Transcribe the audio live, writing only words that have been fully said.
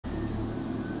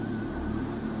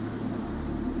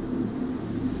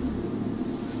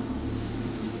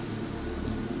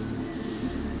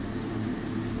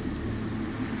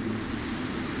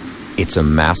It's a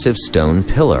massive stone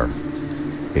pillar.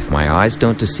 If my eyes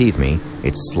don't deceive me,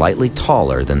 it's slightly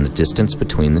taller than the distance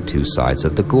between the two sides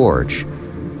of the gorge.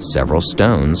 Several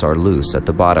stones are loose at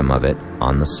the bottom of it,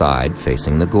 on the side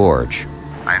facing the gorge.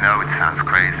 I know it sounds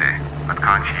crazy, but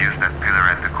can't you use that pillar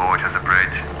at the gorge as a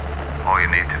bridge? All you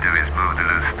need to do is move the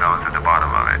loose stones at the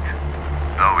bottom of it.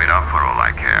 Blow it up for all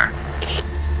I care.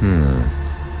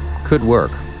 Could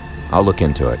work. I'll look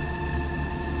into it.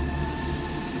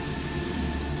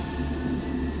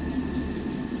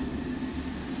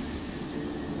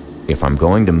 If I'm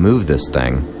going to move this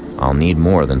thing, I'll need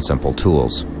more than simple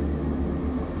tools.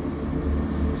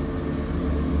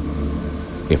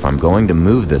 If I'm going to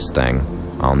move this thing,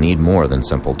 I'll need more than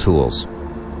simple tools.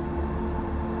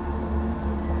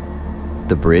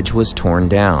 The bridge was torn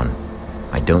down.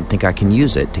 I don't think I can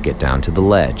use it to get down to the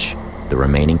ledge. The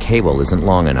remaining cable isn't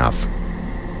long enough.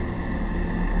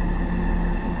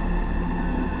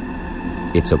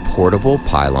 It's a portable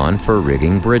pylon for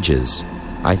rigging bridges.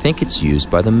 I think it's used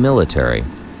by the military.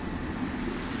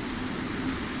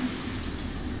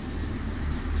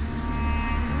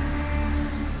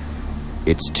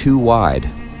 It's too wide.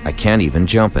 I can't even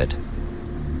jump it.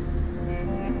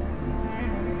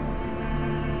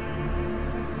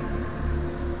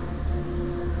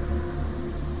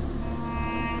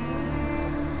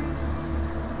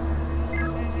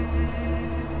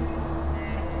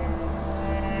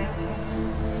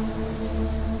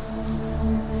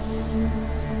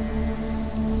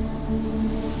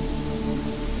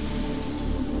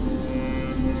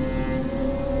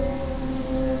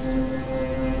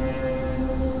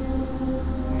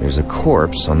 There's a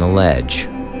corpse on the ledge.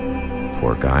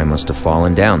 Poor guy must have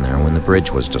fallen down there when the bridge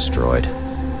was destroyed.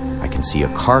 I can see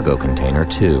a cargo container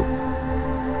too.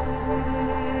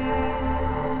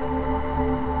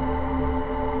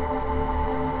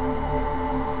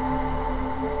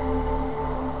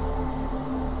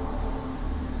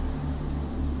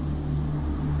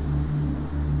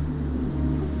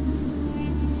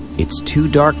 It's too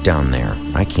dark down there.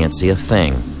 I can't see a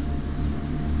thing.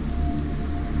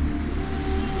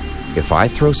 If I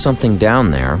throw something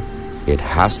down there, it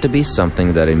has to be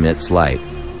something that emits light.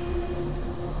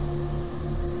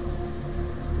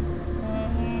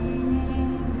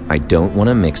 I don't want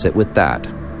to mix it with that.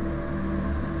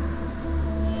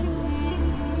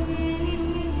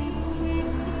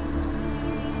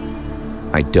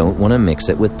 I don't want to mix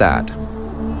it with that.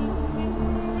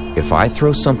 If I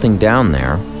throw something down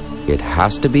there, it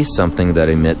has to be something that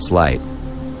emits light.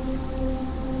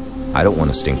 I don't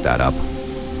want to stink that up.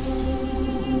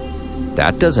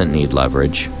 That doesn't need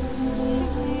leverage.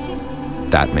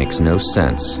 That makes no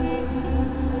sense.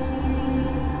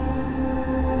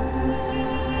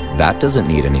 That doesn't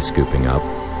need any scooping up.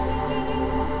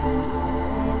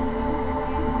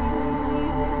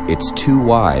 It's too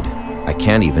wide. I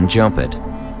can't even jump it.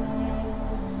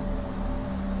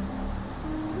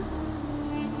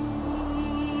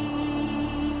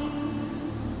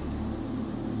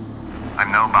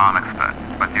 I'm no bomb expert,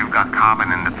 but you've got carbon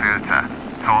in the filter,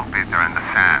 saltpeter in the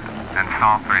sand, and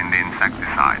sulfur in the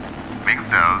insecticide. Mix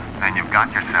those, and you've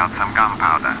got yourself some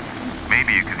gunpowder.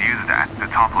 Maybe you could use that to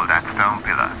topple that stone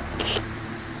pillar.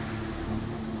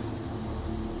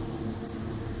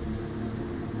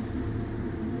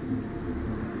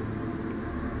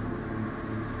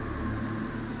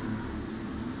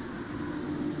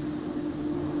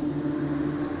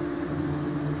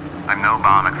 I'm no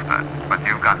bomb expert, but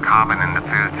you've got carbon in the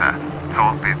filter,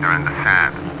 saltpeter in the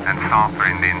sand, and sulfur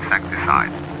in the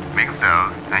insecticide. Mix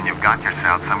those, and you've got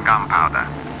yourself some gunpowder.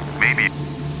 Maybe...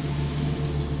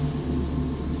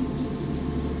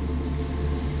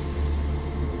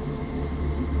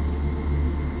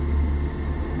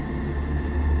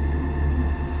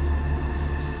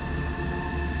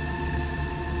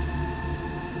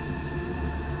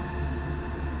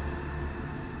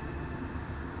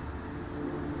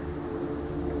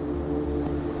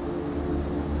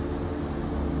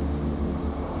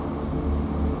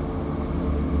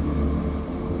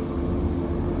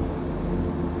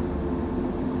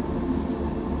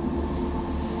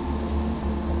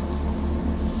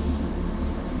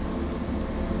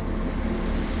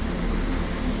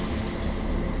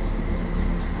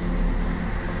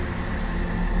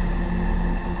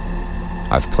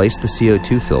 I've placed the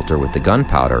CO2 filter with the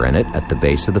gunpowder in it at the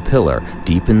base of the pillar,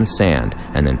 deep in the sand,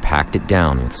 and then packed it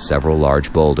down with several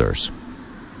large boulders.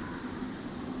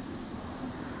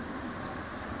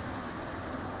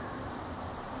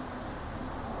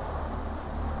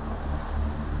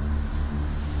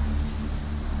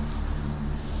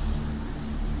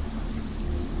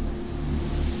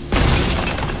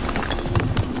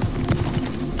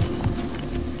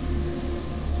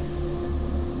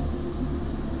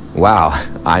 Wow,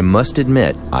 I must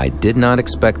admit, I did not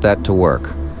expect that to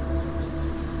work.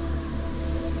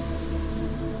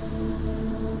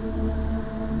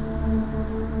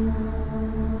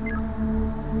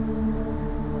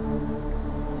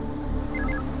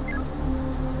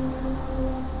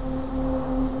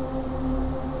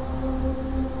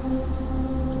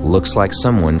 Looks like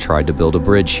someone tried to build a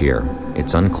bridge here.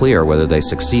 It's unclear whether they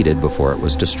succeeded before it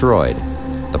was destroyed.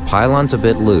 The pylon's a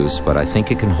bit loose, but I think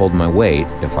it can hold my weight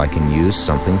if I can use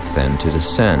something thin to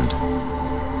descend.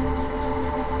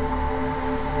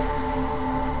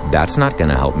 That's not going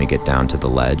to help me get down to the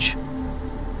ledge.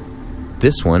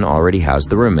 This one already has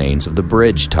the remains of the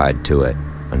bridge tied to it.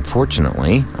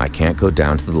 Unfortunately, I can't go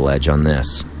down to the ledge on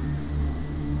this.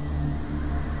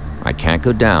 I can't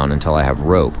go down until I have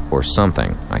rope or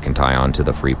something I can tie onto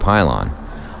the free pylon.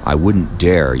 I wouldn't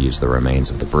dare use the remains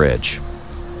of the bridge.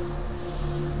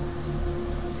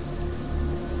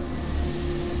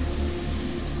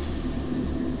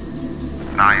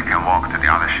 Now you can walk to the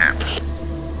other ship.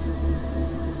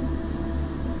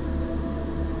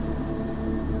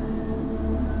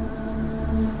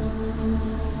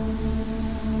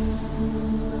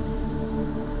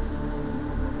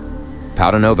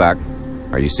 Powell to Novak.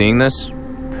 Are you seeing this?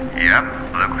 Yep,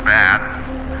 looks bad.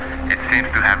 It seems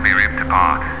to have been ripped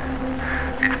apart.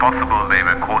 It's possible they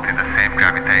were caught in the same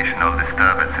gravitational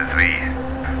disturbance as we.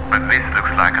 But this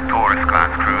looks like a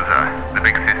Taurus-class cruiser, the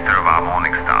big sister of our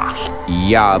Morningstar.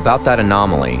 Yeah, about that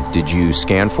anomaly. Did you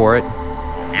scan for it?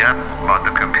 Yep, but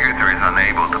the computer is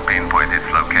unable to pinpoint its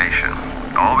location.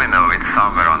 All we know it's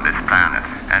somewhere on this planet,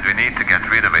 and we need to get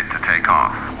rid of it to take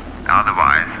off.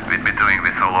 Otherwise, we'd be doing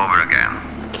this all over again.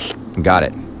 Got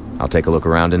it. I'll take a look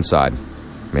around inside.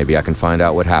 Maybe I can find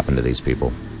out what happened to these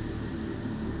people.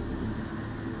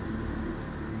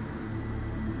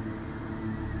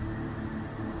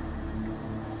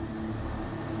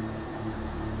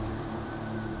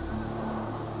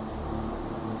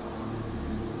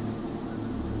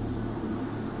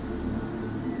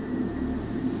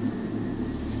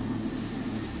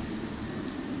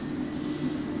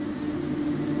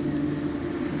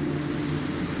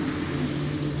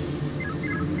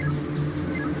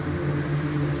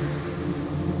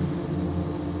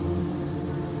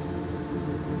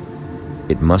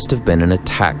 It must have been an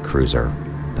attack cruiser,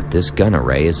 but this gun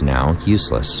array is now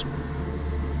useless.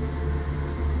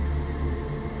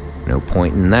 No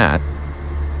point in that.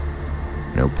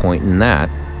 No point in that.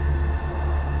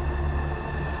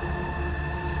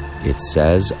 It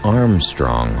says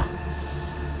Armstrong.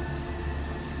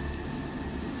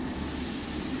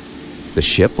 The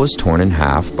ship was torn in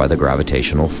half by the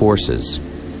gravitational forces.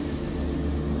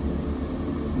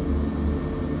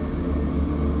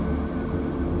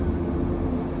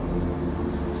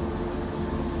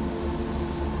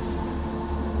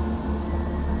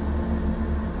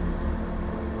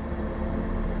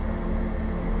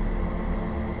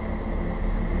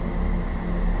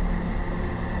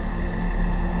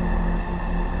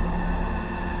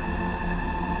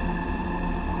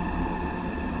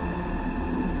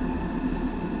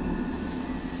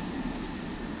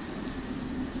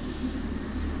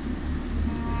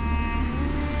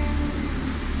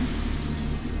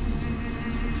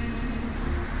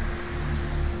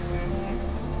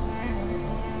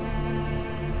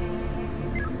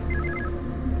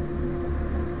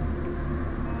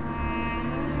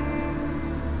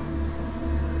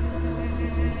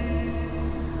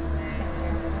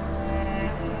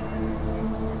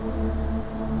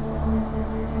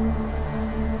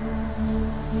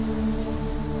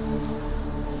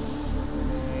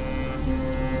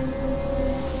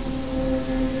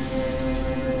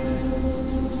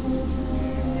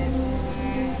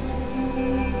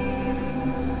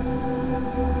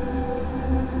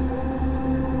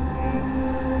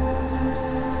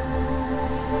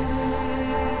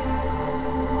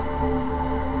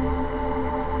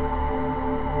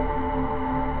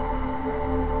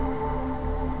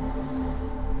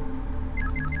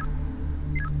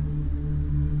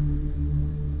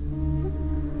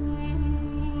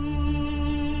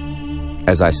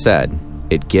 As I said,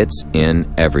 it gets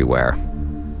in everywhere.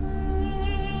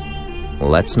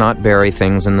 Let's not bury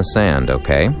things in the sand,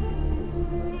 okay?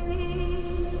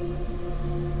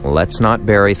 Let's not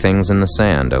bury things in the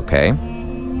sand, okay?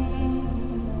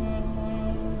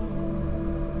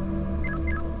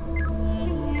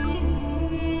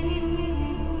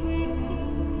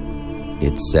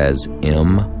 It says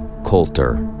M.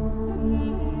 Coulter.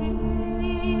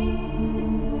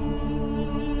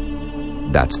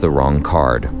 That's the wrong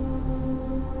card.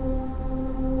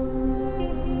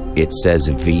 It says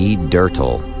V.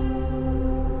 Dirtle.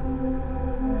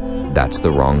 That's the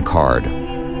wrong card.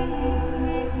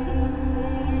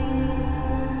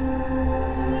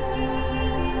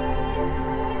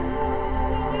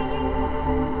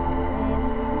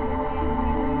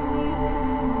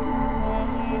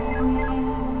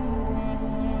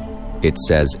 It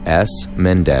says S.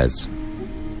 Mendez.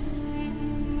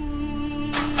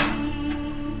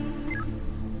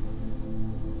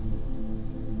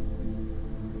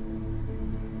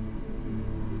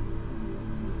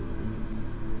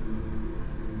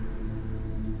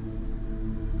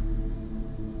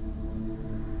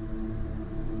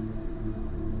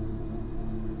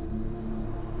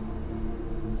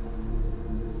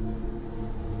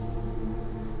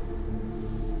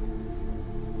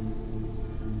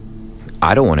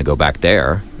 I don't want to go back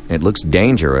there. It looks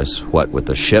dangerous, what with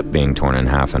the ship being torn in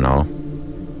half and all.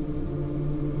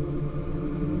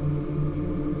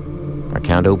 I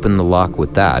can't open the lock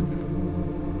with that.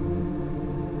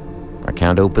 I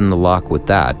can't open the lock with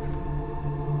that.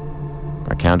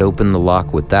 I can't open the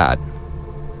lock with that.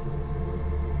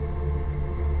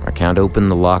 I can't open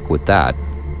the lock with that.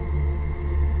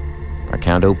 I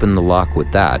can't open the lock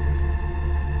with that.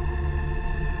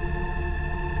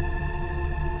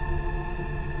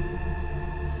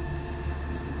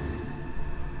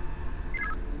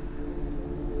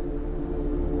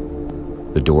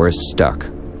 The door is stuck.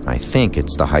 I think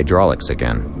it's the hydraulics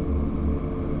again.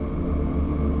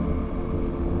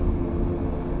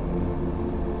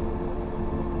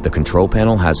 The control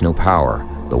panel has no power.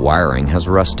 The wiring has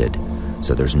rusted,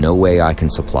 so there's no way I can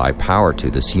supply power to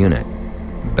this unit.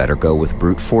 Better go with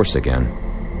brute force again.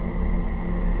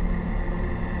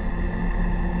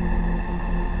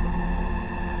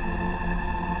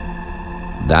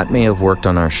 That may have worked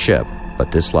on our ship,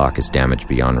 but this lock is damaged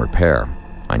beyond repair.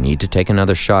 I need to take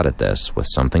another shot at this with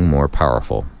something more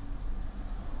powerful.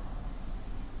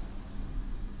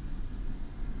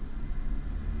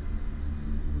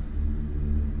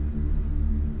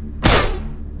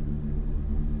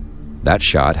 That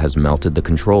shot has melted the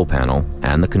control panel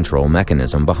and the control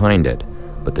mechanism behind it,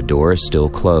 but the door is still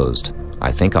closed.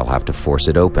 I think I'll have to force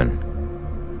it open.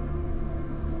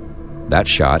 That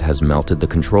shot has melted the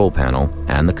control panel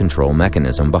and the control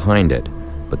mechanism behind it,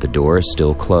 but the door is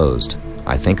still closed.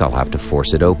 I think I'll have to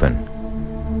force it open.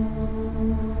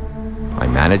 I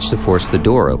managed to force the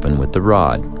door open with the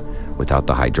rod. Without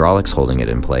the hydraulics holding it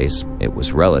in place, it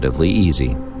was relatively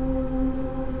easy.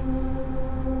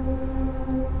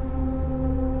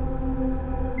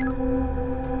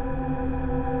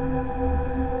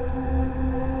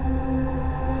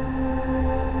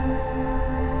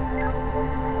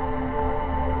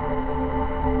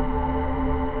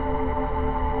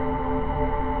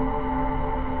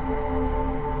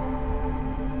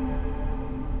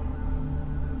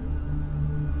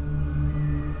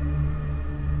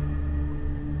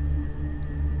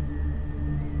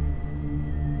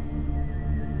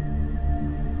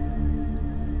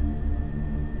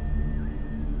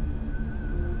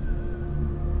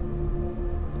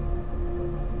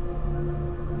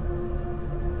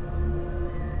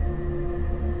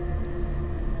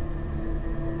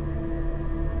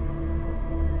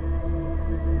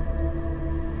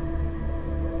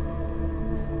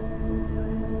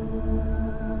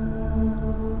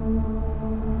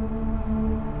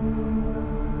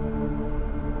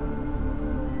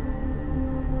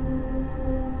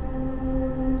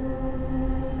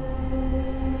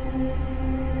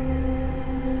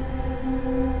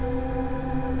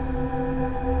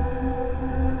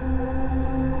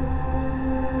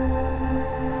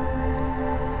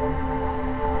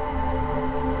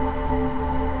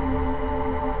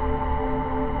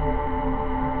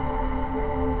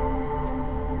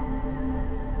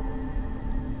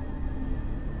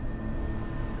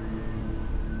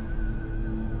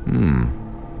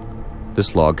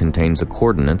 This log contains the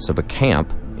coordinates of a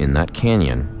camp in that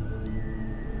canyon.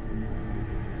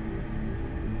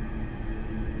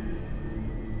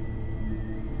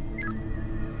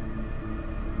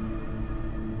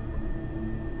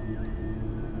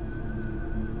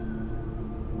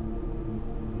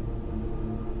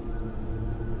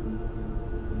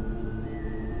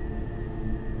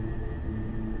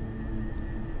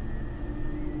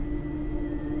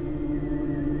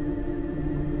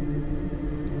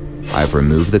 I've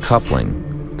removed the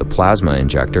coupling. The plasma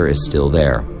injector is still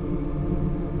there.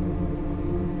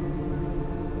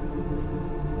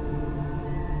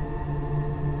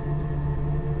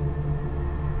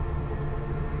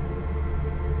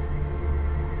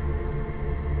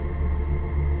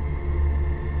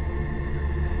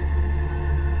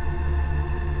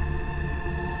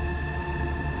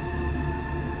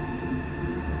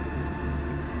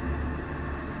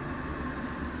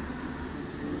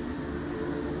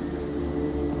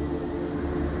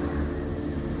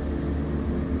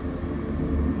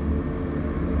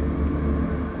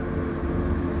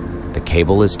 The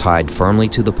cable is tied firmly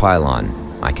to the pylon.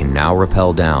 I can now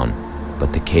rappel down,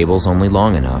 but the cable's only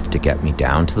long enough to get me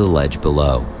down to the ledge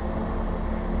below.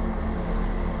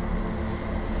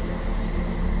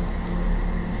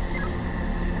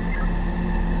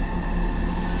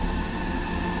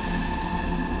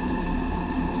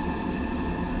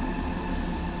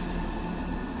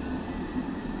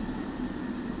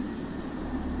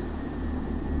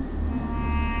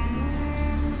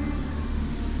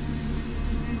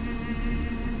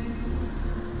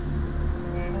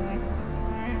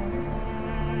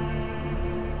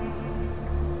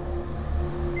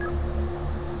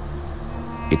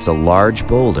 It's a large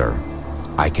boulder.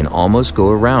 I can almost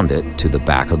go around it to the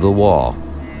back of the wall.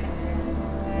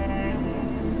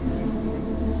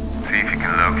 See if you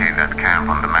can locate that camp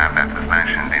on the map that was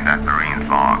mentioned in that Marine's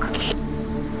log.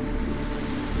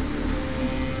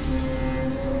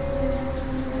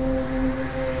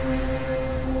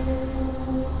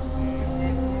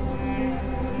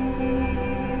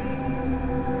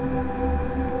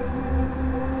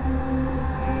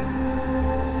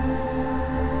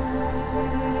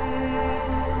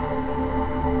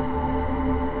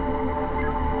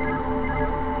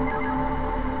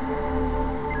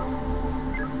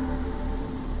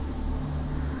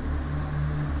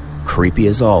 Creepy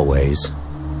as always.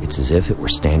 It's as if it were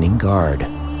standing guard.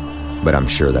 But I'm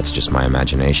sure that's just my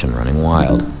imagination running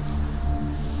wild.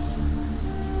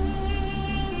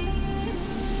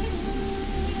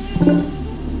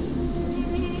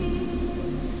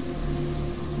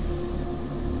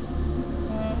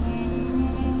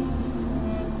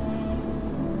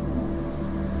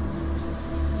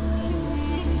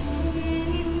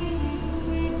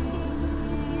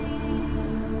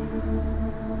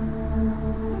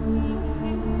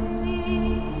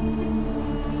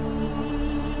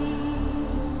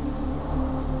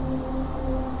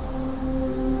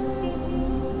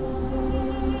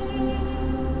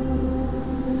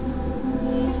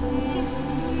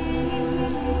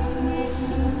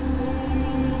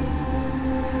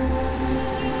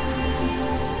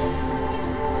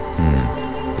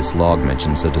 This log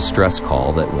mentions a distress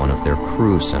call that one of their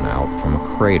crew sent out from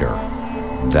a crater.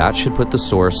 That should put the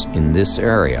source in this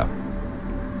area.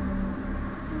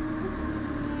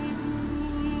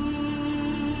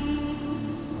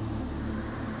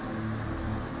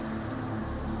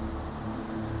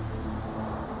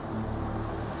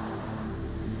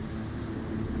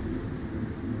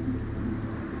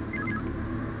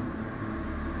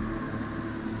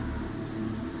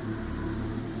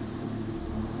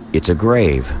 It's a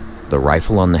grave. The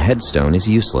rifle on the headstone is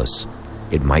useless.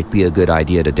 It might be a good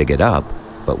idea to dig it up,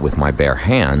 but with my bare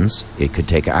hands, it could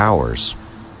take hours.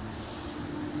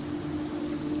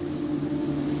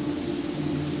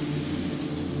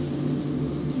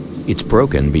 It's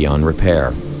broken beyond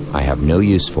repair. I have no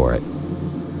use for it.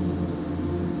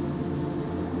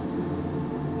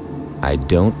 I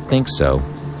don't think so.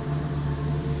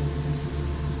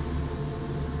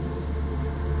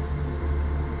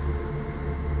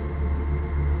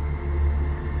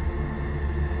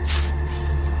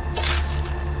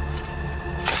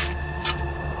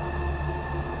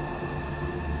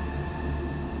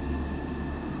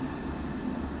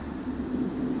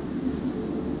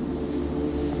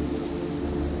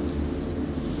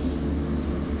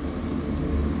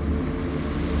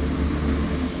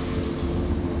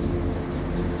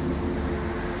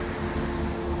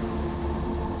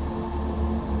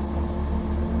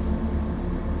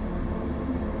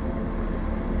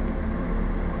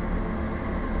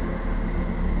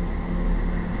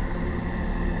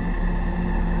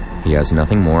 He has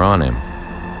nothing more on him.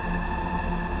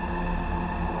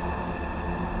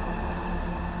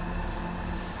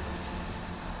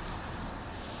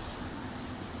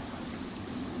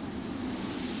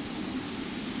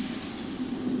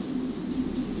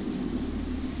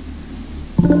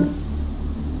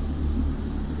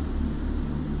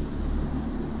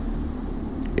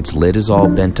 Its lid is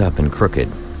all bent up and crooked.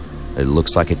 It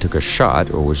looks like it took a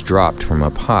shot or was dropped from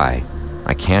up high.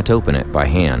 I can't open it by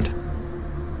hand.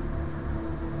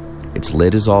 Its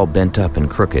lid is all bent up and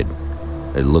crooked.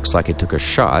 It looks like it took a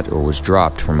shot or was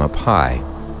dropped from up high.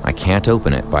 I can't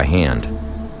open it by hand.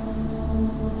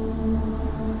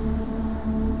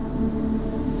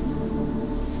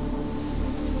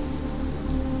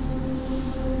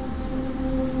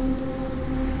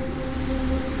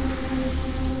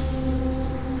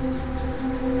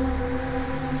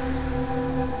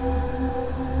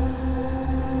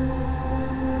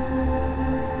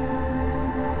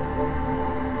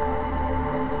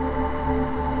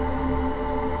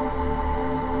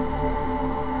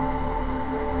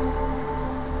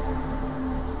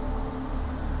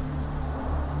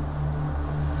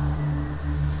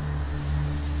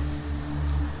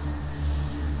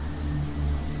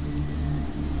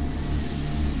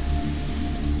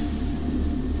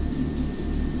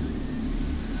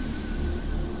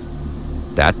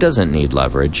 That doesn't need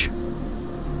leverage.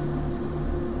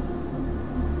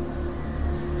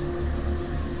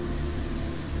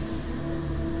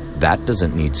 That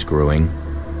doesn't need screwing.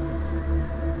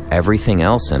 Everything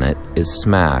else in it is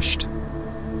smashed.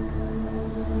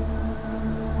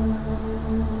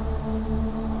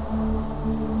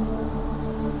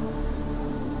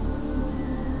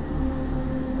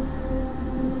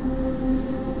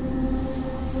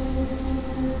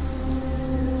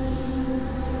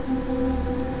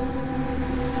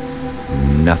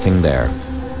 Nothing there.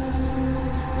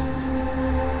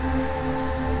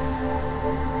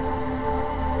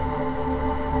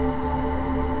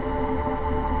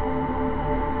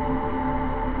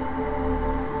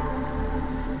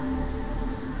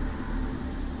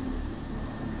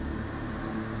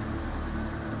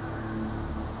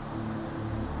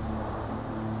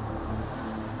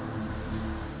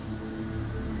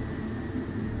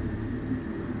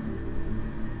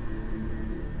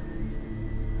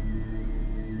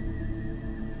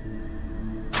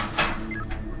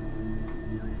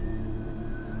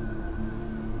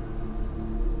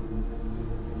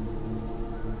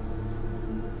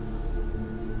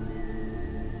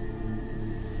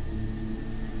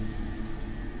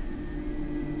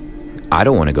 I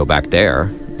don't want to go back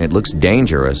there. It looks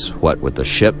dangerous, what with the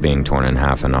ship being torn in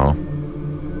half and all.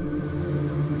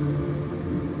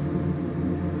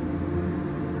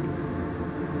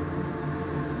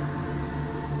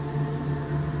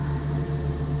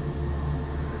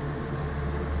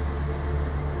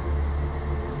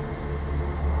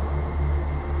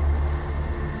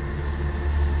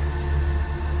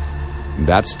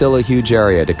 That's still a huge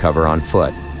area to cover on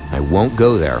foot. I won't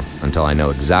go there until I know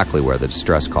exactly where the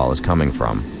distress call is coming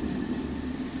from.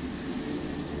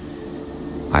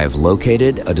 I have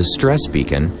located a distress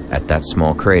beacon at that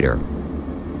small crater.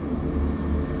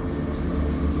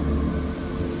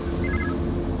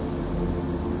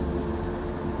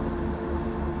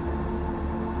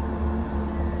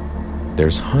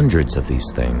 There's hundreds of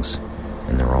these things,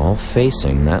 and they're all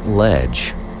facing that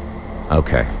ledge.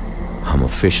 Okay, I'm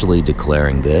officially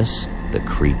declaring this the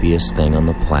creepiest thing on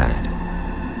the planet.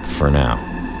 For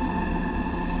now.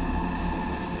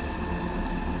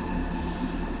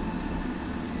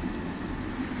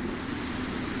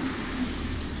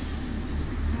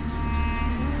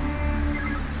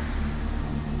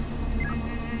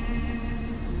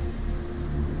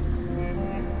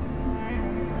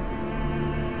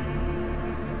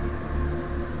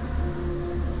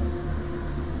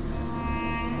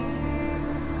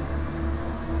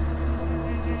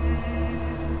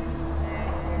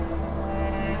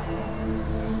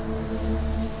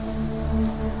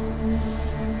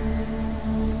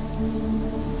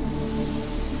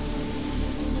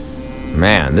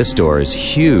 Man, this door is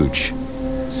huge.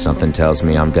 Something tells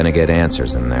me I'm gonna get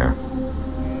answers in there.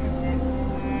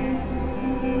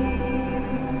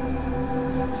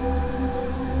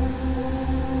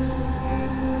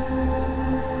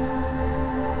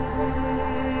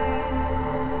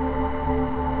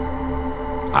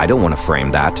 I don't want to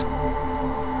frame that.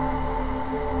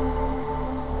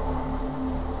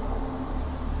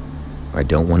 I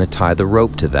don't want to tie the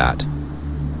rope to that.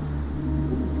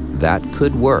 That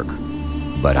could work.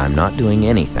 But I'm not doing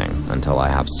anything until I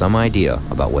have some idea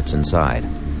about what's inside.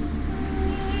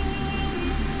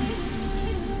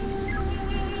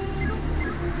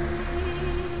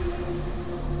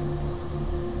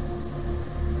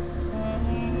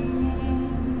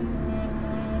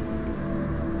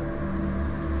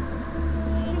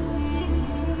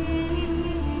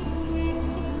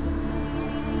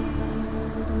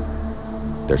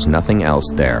 There's nothing else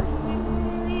there.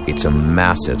 It's a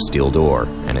massive steel door,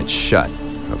 and it's shut.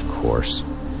 Of course.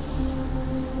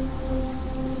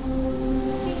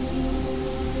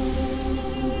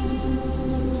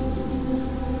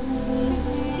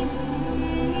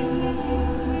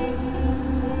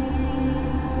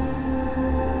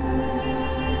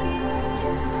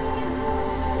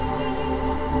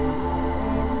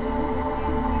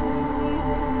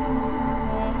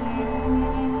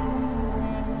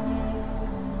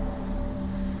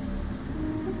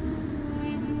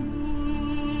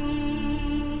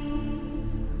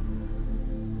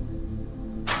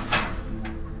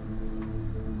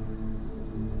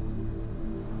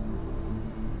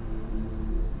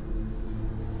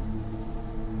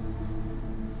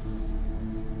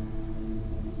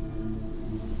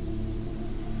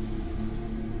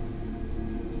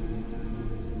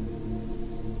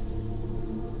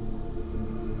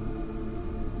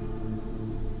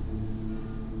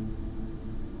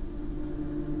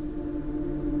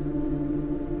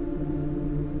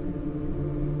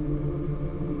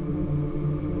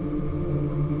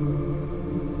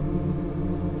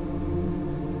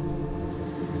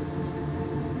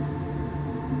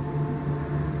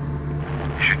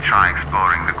 try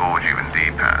exploring the gorge even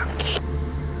deeper.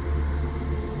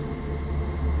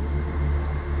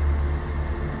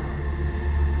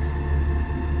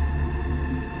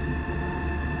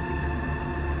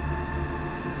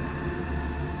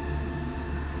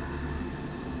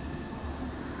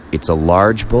 It's a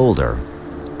large boulder.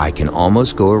 I can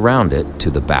almost go around it to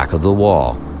the back of the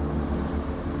wall.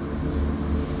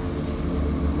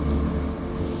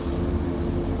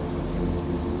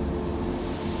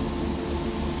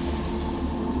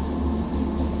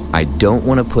 I don't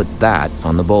want to put that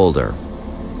on the boulder.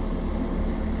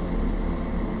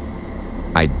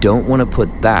 I don't want to put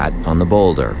that on the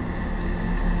boulder.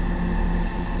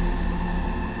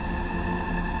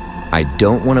 I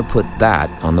don't want to put that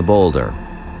on the boulder.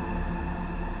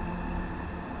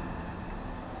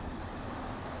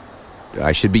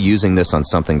 I should be using this on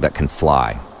something that can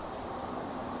fly.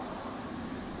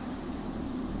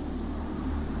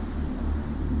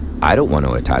 I don't want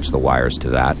to attach the wires to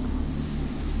that.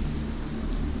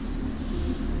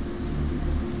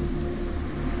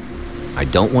 I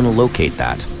don't want to locate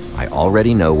that. I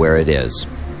already know where it is.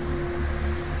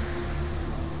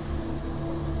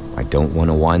 I don't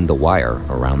want to wind the wire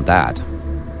around that.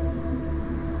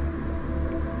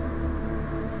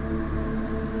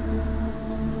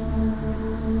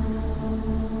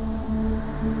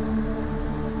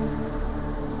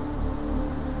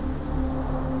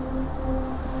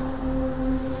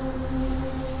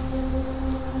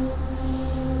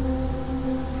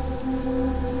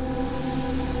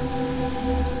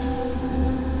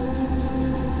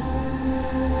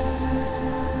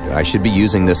 I should be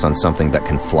using this on something that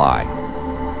can fly.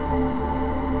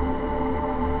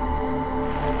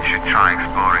 You should try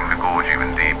exploring the gorge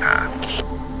even deeper.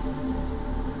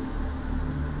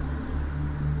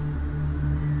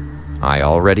 I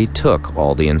already took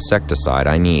all the insecticide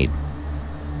I need.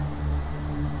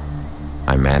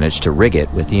 I managed to rig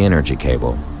it with the energy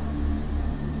cable.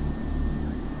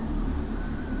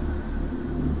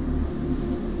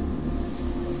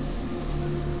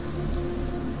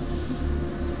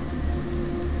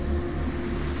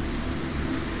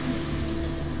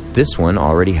 This one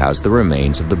already has the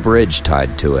remains of the bridge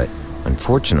tied to it.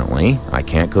 Unfortunately, I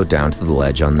can't go down to the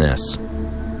ledge on this.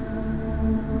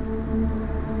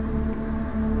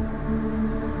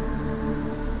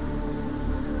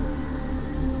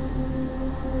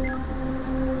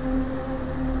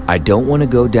 I don't want to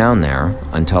go down there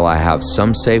until I have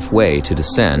some safe way to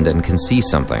descend and can see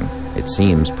something. It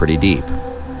seems pretty deep.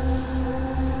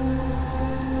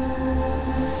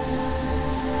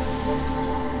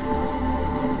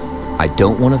 I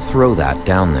don't want to throw that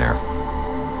down there.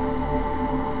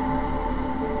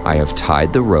 I have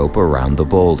tied the rope around the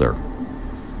boulder.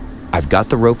 I've got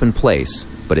the rope in place,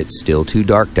 but it's still too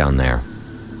dark down there.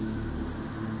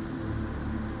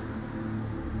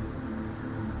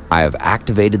 I have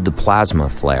activated the plasma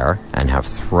flare and have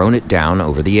thrown it down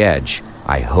over the edge.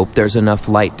 I hope there's enough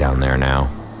light down there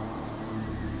now.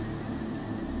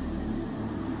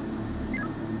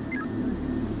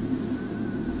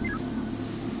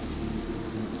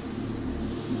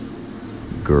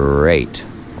 Great.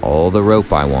 All the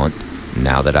rope I want,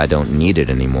 now that I don't need it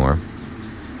anymore.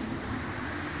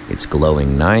 It's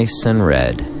glowing nice and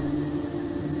red.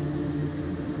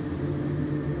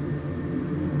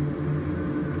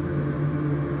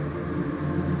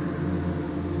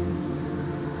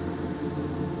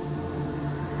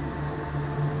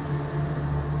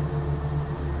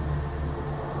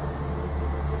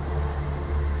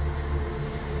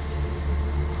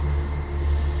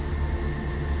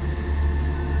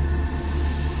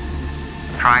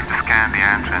 Try to scan the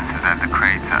entrances at the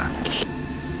crater.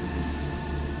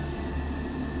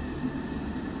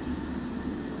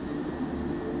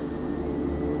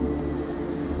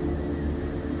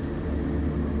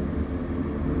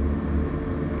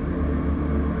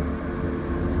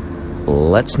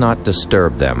 Let's not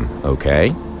disturb them,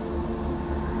 okay?